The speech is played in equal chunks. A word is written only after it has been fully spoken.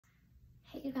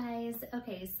right, you guys.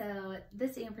 Okay, so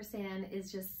this ampersand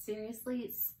is just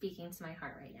seriously speaking to my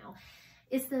heart right now.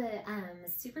 It's the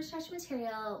super stretch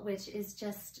material, which is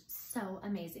just so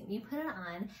amazing. You put it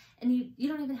on and you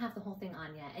don't even have the whole thing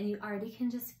on yet, and you already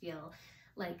can just feel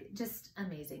like just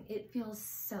amazing. It feels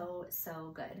so,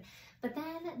 so good. But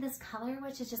then this color,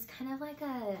 which is just kind of like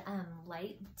a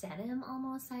light denim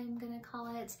almost, I'm gonna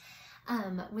call it,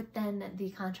 with then the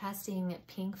contrasting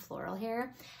pink floral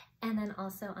here, and then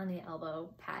also on the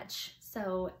elbow patch.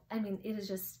 So, I mean, it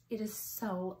is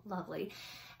so lovely.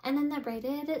 And then the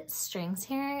braided strings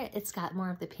here, it's got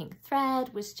more of the pink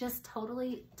thread, which just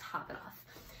totally top it off.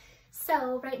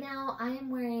 So right now I am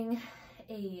wearing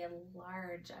a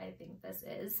large, I think this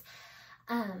is.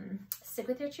 Stick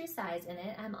with your true size in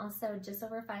it. I'm also just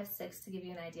over 5'6" to give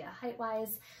you an idea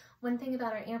height-wise. One thing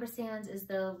about our ampersands is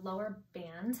the lower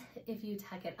band, if you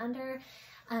tuck it under,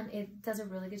 it does a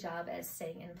really good job at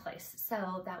staying in place.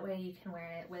 So that way you can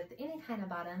wear it with any kind of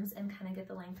bottoms and kind of get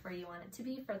the length where you want it to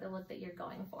be for the look that you're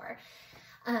going for.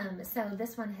 So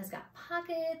this one has got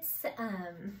pockets.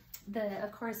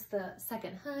 Of course, the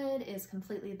second hood is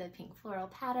completely the pink floral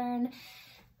pattern.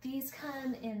 These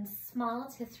come in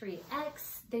small to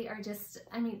 3X. They are just,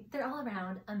 I mean, they're all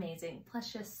around amazing,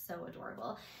 plus just so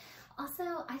adorable.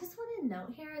 Also, I just want to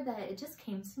note here that it just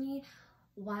came to me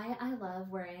why I love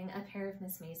wearing a pair of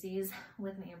Miss Macy's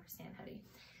with an ampersand hoodie.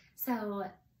 So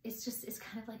it's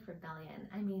kind of like rebellion.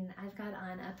 I mean, I've got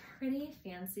on a pretty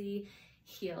fancy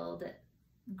heeled,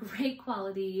 great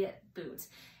quality boot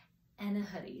and a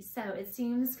hoodie. So it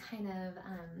seems kind of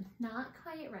not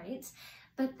quite right,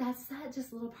 but that's that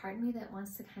just little part of me that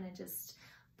wants to kind of just,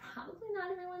 probably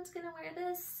not everyone's gonna wear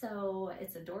this, so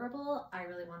it's adorable. I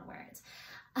really want to wear it.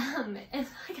 And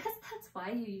I guess that's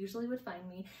why you usually would find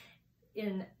me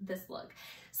in this look.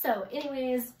 So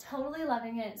anyways, totally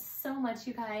loving it so much,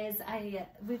 you guys.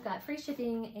 We've got free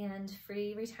shipping and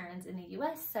free returns in the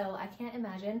US, so I can't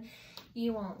imagine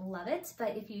you won't love it.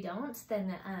 But if you don't,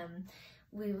 then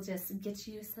we will just get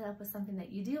you set up with something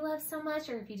that you do love so much,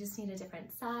 or if you just need a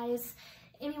different size.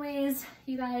 Anyways,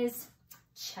 you guys,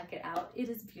 check it out. It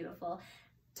is beautiful.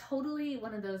 Totally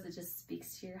one of those that just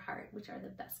speaks to your heart, which are the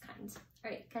best kinds.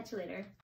 All right, catch you later.